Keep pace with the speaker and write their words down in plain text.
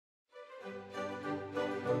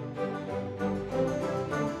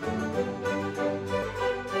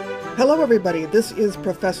Hello everybody, this is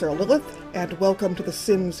Professor Lilith, and welcome to the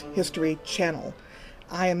Sims History channel.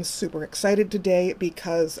 I am super excited today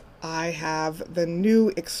because I have the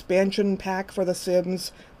new expansion pack for The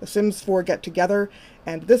Sims 4 Get Together,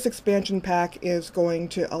 and this expansion pack is going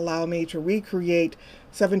to allow me to recreate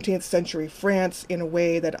 17th century France in a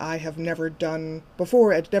way that I have never done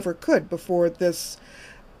before and never could before this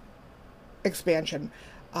expansion.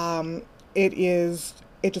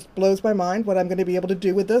 It just blows my mind what I'm going to be able to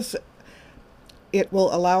do with this. It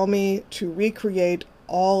will allow me to recreate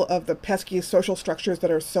all of the pesky social structures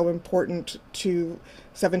that are so important to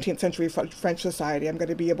 17th century French society. I'm going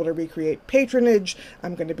to be able to recreate patronage.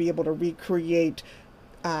 I'm going to be able to recreate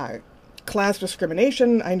class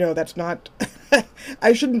discrimination. I know that's not...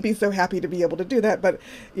 I shouldn't be so happy to be able to do that, but,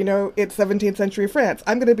 you know, it's 17th century France.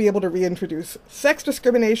 I'm going to be able to reintroduce sex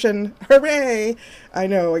discrimination. Hooray! I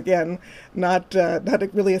know, again, not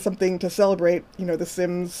really something to celebrate, you know, The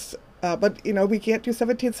Sims... but, you know, we can't do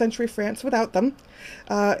 17th century France without them.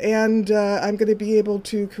 I'm going to be able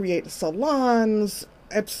to create salons.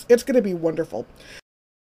 It's going to be wonderful.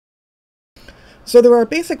 So there are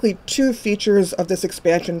basically two features of this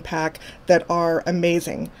expansion pack that are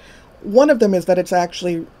amazing. One of them is that it's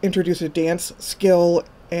actually introduced a dance skill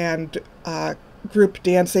and group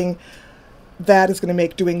dancing. That is going to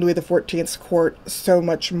make doing Louis XIV's court so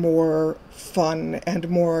much more fun and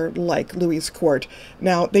more like Louis's court.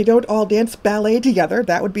 Now, they don't all dance ballet together.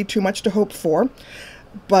 That would be too much to hope for.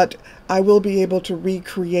 But I will be able to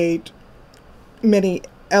recreate many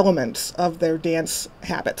elements of their dance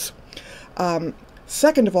habits.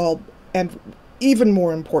 Second of all, and even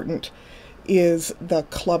more important, is the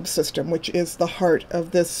club system, which is the heart of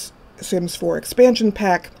this Sims 4 expansion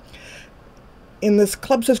pack. In this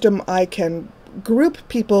club system, I can group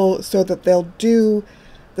people so that they'll do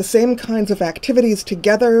the same kinds of activities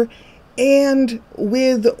together and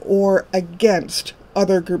with or against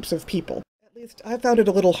other groups of people. At least I found it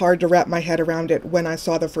a little hard to wrap my head around it when I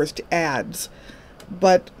saw the first ads.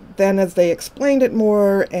 But then as they explained it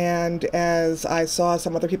more, and as I saw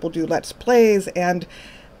some other people do Let's Plays, and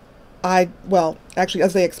as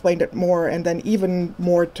they explained it more, and then even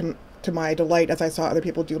more to my delight as I saw other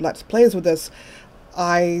people do Let's Plays with this,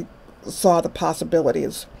 I saw the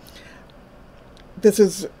possibilities. This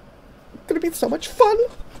is going to be so much fun!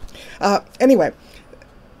 Anyway,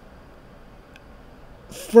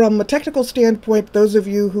 from a technical standpoint, those of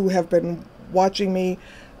you who have been watching me,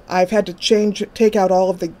 I've had to take out all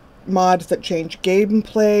of the mods that change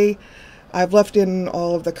gameplay. I've left in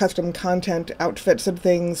all of the custom content, outfits and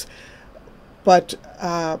things, but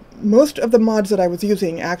most of the mods that I was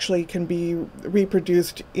using actually can be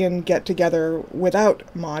reproduced in Get Together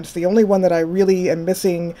without mods. The only one that I really am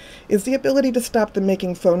missing is the ability to stop them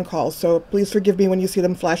making phone calls, so please forgive me when you see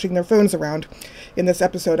them flashing their phones around in this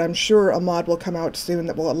episode. I'm sure a mod will come out soon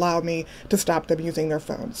that will allow me to stop them using their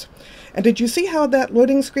phones. And did you see how that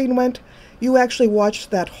loading screen went? You actually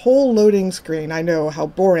watched that whole loading screen. I know, how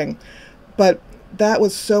boring. But that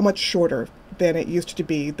was so much shorter than it used to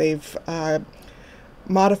be. They've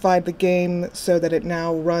modified the game so that it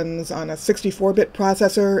now runs on a 64-bit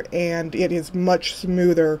processor, and it is much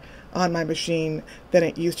smoother on my machine than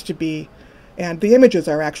it used to be, and the images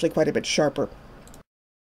are actually quite a bit sharper.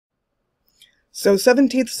 So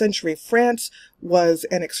 17th century France was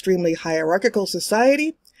an extremely hierarchical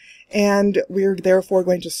society, and we're therefore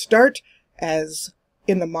going to start, as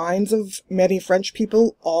in the minds of many French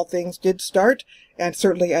people, all things did start, and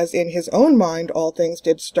certainly as in his own mind all things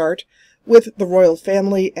did start, with the royal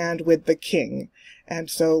family and with the king. And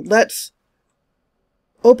so let's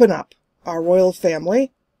open up our royal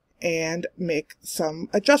family and make some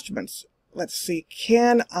adjustments. Let's see,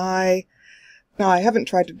 can I... Now, I haven't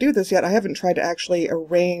tried to do this yet. I haven't tried to actually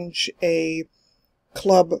arrange a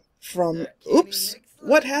club from... Oops!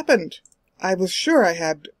 What happened? I was sure I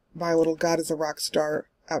had My Little God is a Rock Star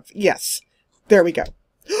outfit. Yes. There we go.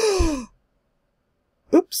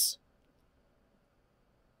 Oops.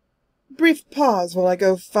 Brief pause while I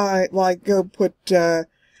go put the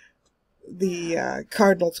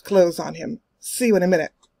cardinal's clothes on him. See you in a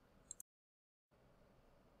minute.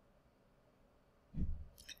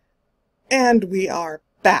 And we are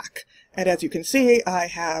back. And as you can see, I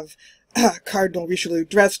have Cardinal Richelieu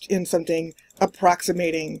dressed in something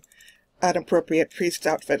approximating an appropriate priest's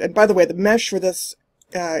outfit. And by the way, the mesh for this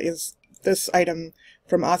is this item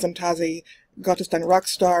from Azantazi, Gottesstein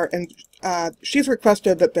Rockstar, and she's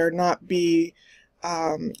requested that there not be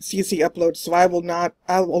CC uploads, so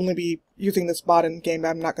I'll only be using this bot in game.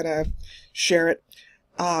 I'm not going to share it.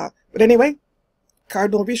 But anyway,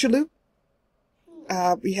 Cardinal Richelieu,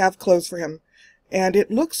 we have clothes for him. And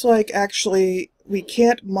it looks like, actually, we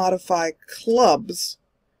can't modify clubs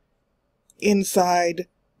inside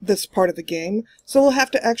this part of the game, so we'll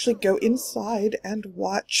have to actually go inside and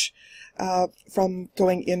watch from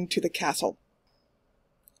going into the castle.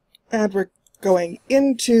 And we're going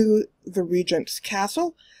into the Regent's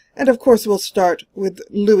castle, and of course we'll start with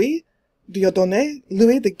Louis Dieudonné,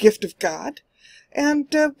 Louis the Gift of God, and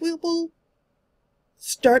we will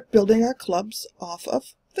start building our clubs off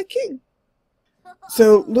of the king.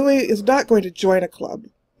 So Louis is not going to join a club.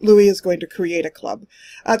 Louis is going to create a club.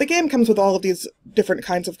 The game comes with all of these different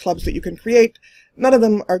kinds of clubs that you can create. None of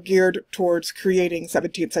them are geared towards creating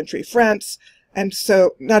 17th century France, and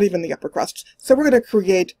so not even the upper crusts. So we're going to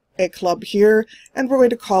create a club here, and we're going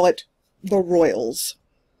to call it the Royals.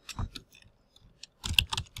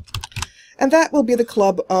 And that will be the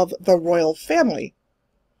club of the royal family.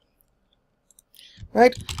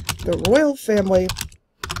 Right? The royal family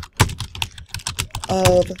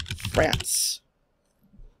of France.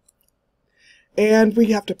 And we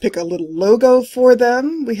have to pick a little logo for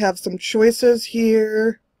them. We have some choices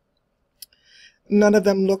here. None of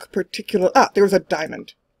them look particular. Ah, there's a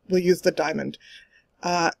diamond. We'll use the diamond.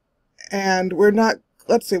 And we're not,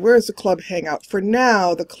 let's see, where is the club hangout? For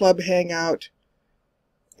now, the club hangout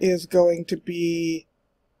is going to be,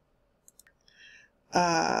 they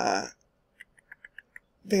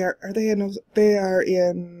are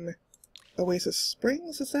in Oasis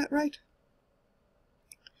Springs, is that right?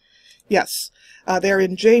 Yes, they're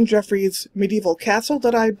in Jane Jeffries' medieval castle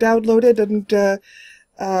that I downloaded and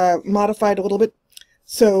modified a little bit.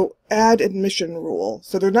 So, add admission rule.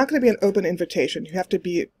 So they're not going to be an open invitation. You have to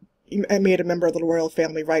be made a member of the royal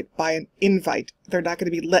family, right, by an invite. They're not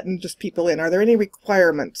going to be letting just people in. Are there any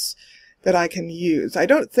requirements that I can use? I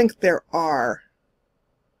don't think there are.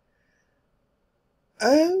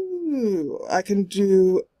 Oh, I can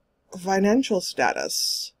do financial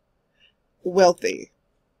status. Wealthy.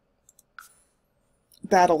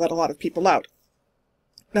 That'll let a lot of people out.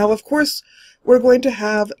 Now, of course, we're going to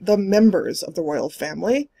have the members of the royal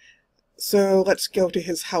family. So let's go to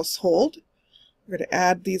his household. We're going to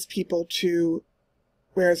add these people to...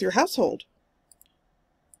 Where's your household?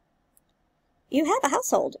 You have a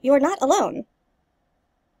household. You are not alone.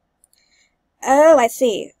 Oh, I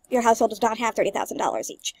see. Your household does not have $30,000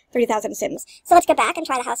 each. 30,000 Sims. So let's go back and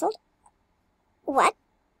try the household. What?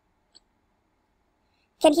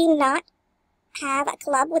 Can he not have a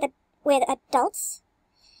club with adults?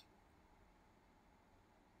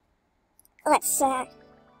 Let's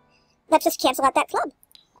just cancel out that club.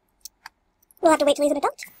 We'll have to wait till he's an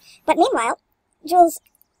adult. But meanwhile, Jules,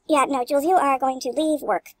 you are going to leave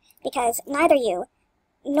work because neither you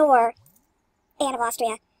nor Anne of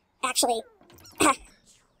Austria actually...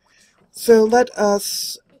 So let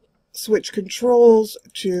us switch controls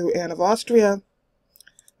to Anne of Austria.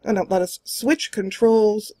 Oh, no, let us switch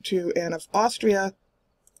controls to Anne of Austria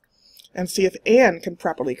and see if Anne can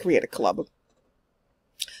properly create a club.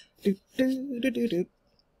 Do do do do do.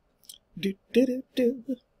 Do do do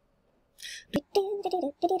do.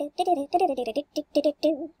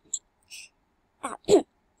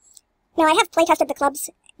 Now I have playtested the clubs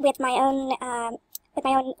with my own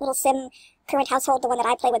little sim current household, the one that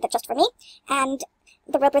I play with just for me, and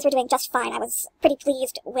the Ropers were doing just fine. I was pretty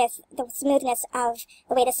pleased with the smoothness of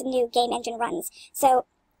the way this new game engine runs. So,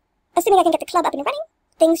 assuming I can get the club up and running,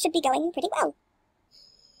 things should be going pretty well.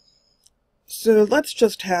 So let's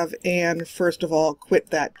just have Anne, first of all, quit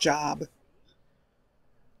that job.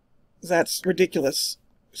 That's ridiculous.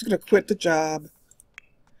 She's going to quit the job.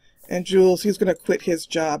 And Jules, he's going to quit his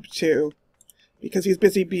job too, because he's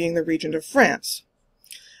busy being the Regent of France.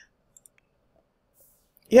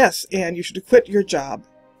 Yes, Anne, you should quit your job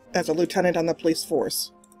as a lieutenant on the police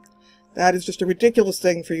force. That is just a ridiculous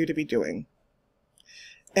thing for you to be doing.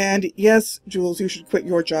 And yes, Jules, you should quit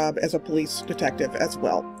your job as a police detective as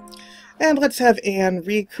well. And let's have Anne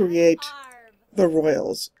recreate the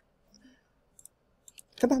Royals.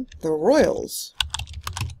 Come on, the Royals.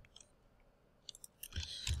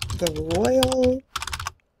 The Royal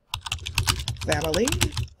Family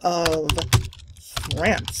of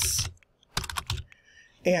France.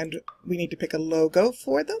 And we need to pick a logo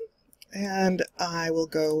for them. And I will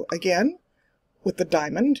go again with the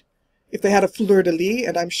diamond. If they had a fleur-de-lis,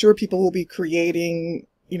 and I'm sure people will be creating,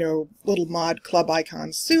 you know, little mod club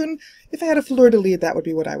icons soon. If I had a fleur-de-lis, that would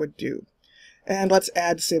be what I would do. And let's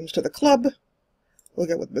add Sims to the club. We'll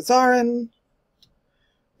go with Mazarin.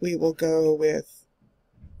 We will go with...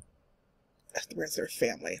 Where's their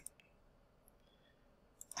family?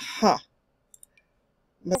 Huh.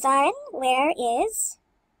 Mazarin, where is...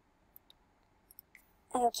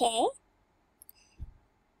 Okay.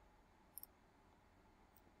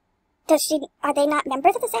 Are they not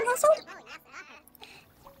members of the same household?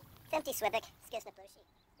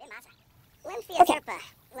 Okay.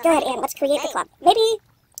 Go ahead, Anne. Let's create the club. Maybe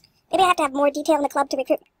I have to have more detail in the club to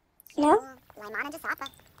recruit. No?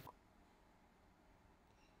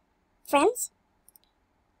 Friends?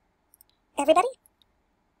 Everybody?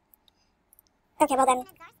 Okay, well then,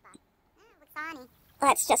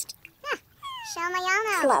 let's just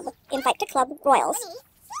club. Invite to club royals.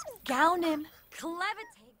 Gaunim, Clevite,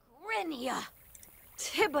 Grinia,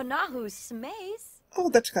 Tibanahu Smays, Oh,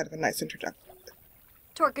 that's kind of a nice introduction.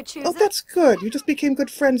 Torkachuza. Oh, that's good. You just became good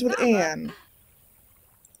friends with Anne.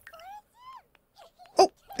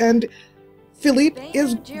 Oh, and Philippe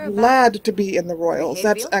is glad to be in the royals.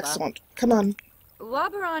 That's excellent. Come on.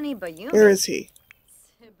 Wabarani Bayumi. Where is he?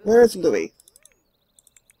 Where is Louis?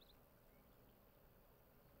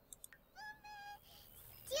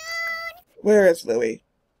 Where is Louis?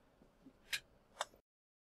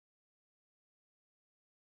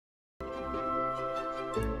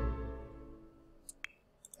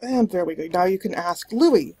 And there we go. Now you can ask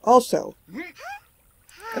Louis also.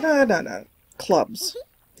 No. Clubs.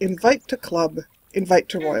 Invite to club. Invite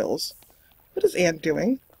to royals. What is Anne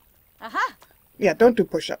doing? Aha. Yeah, don't do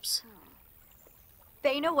push-ups.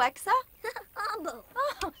 Thana Wexa? Oh,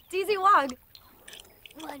 Deezy Wog.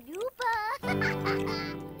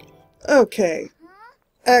 Okay.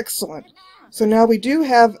 Excellent. So now we do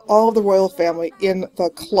have all of the royal family in the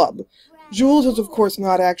club. Jules is, of course,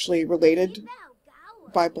 not actually related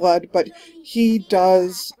by blood, but he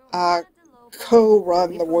does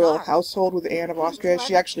co-run the royal household with Anne of Austria.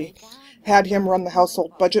 She actually had him run the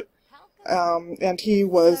household budget, and he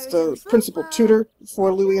was the principal tutor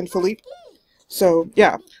for Louis and Philippe. So,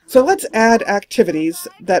 yeah. So let's add activities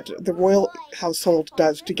that the royal household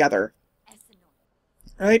does together.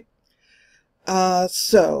 Right?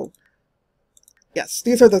 So, yes,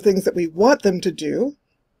 these are the things that we want them to do.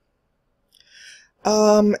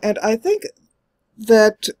 And I think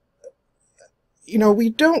that, you know, we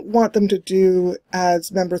don't want them to do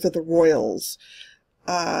as members of the royals,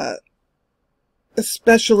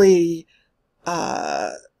 especially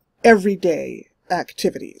everyday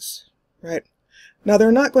activities, right? Now,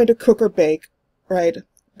 they're not going to cook or bake, right?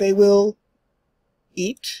 They will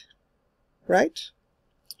eat, right?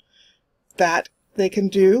 That they can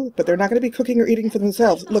do, but they're not going to be cooking or eating for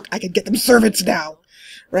themselves. Look, I can get them servants now,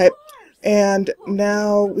 right? And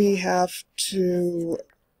now we have to,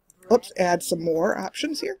 add some more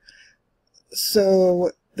options here.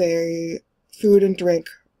 So food and drink,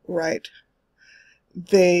 right?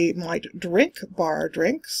 They might drink bar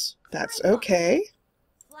drinks. That's okay.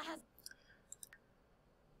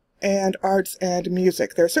 And arts and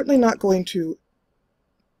music. They're certainly not going to,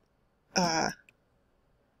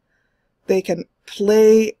 they can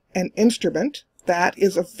play an instrument. That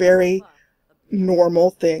is a very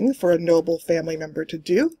normal thing for a noble family member to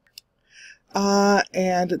do.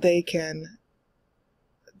 And they can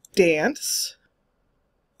dance.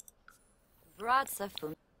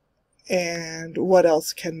 And what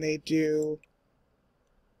else can they do?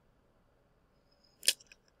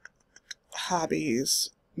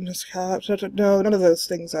 Hobbies. No, none of those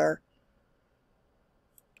things are.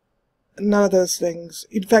 None of those things.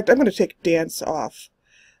 In fact, I'm going to take dance off.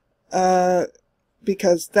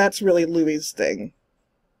 Because that's really Louis's thing.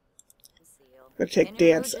 I'm going to take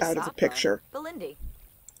dance out of the picture.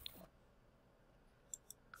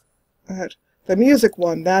 The music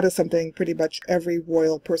one, that is something pretty much every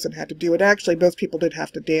royal person had to do. And actually, most people did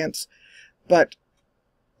have to dance. But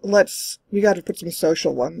we got to put some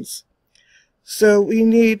social ones. So we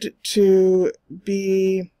need to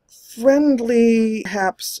be friendly,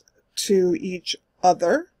 perhaps, to each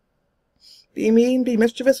other. Be mean, be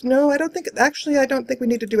mischievous? No, I don't think we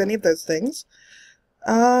need to do any of those things.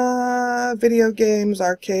 Video games,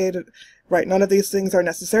 arcade, right, none of these things are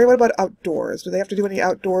necessary. What about outdoors? Do they have to do any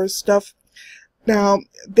outdoors stuff? Now,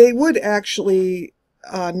 they would actually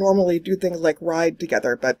normally do things like ride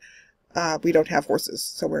together, but we don't have horses,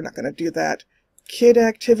 so we're not going to do that. Kid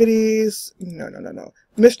activities? No.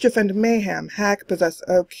 Mischief and mayhem, hack, possess,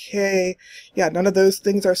 okay. Yeah, none of those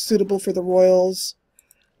things are suitable for the royals.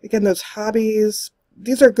 Again, those hobbies,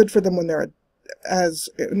 these are good for them when they're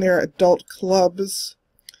in their adult clubs.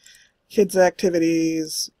 Kids'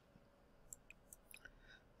 activities.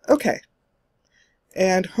 Okay.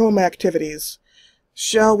 And home activities.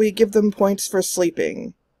 Shall we give them points for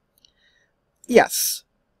sleeping? Yes.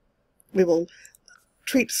 We will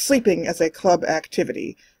treat sleeping as a club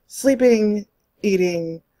activity. Sleeping,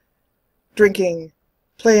 eating, drinking,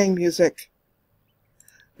 playing music.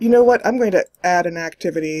 You know what? I'm going to add an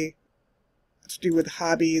activity to do with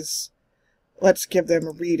hobbies. Let's give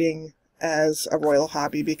them reading as a royal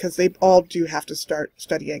hobby because they all do have to start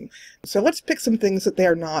studying. So let's pick some things that they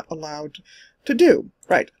are not allowed to do.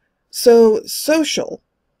 Right. So social.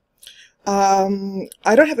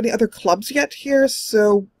 I don't have any other clubs yet here,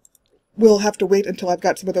 so we'll have to wait until I've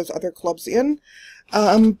got some of those other clubs in.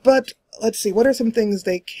 But let's see, what are some things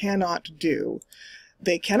they cannot do?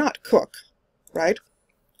 They cannot cook, right?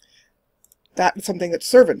 That's something that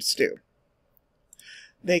servants do.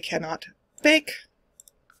 They cannot bake.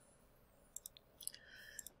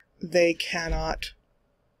 They cannot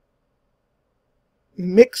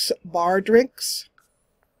mix bar drinks.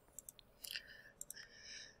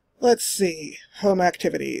 Let's see, home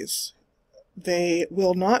activities. They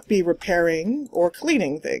will not be repairing or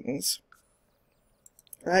cleaning things,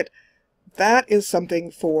 right? That is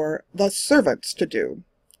something for the servants to do,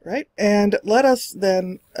 right? And let us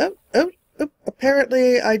then,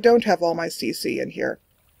 apparently I don't have all my CC in here.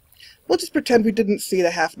 We'll just pretend we didn't see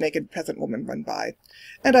the half-naked peasant woman run by,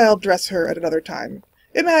 and I'll dress her at another time.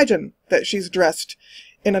 Imagine that she's dressed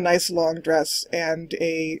in a nice long dress and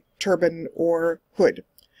a turban or hood.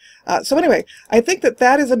 So anyway, I think that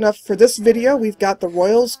that is enough for this video. We've got the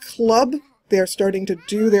Royals Club. They're starting to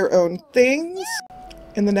do their own things.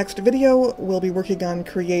 In the next video, we'll be working on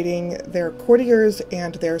creating their courtiers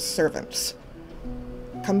and their servants.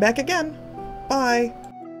 Come back again. Bye.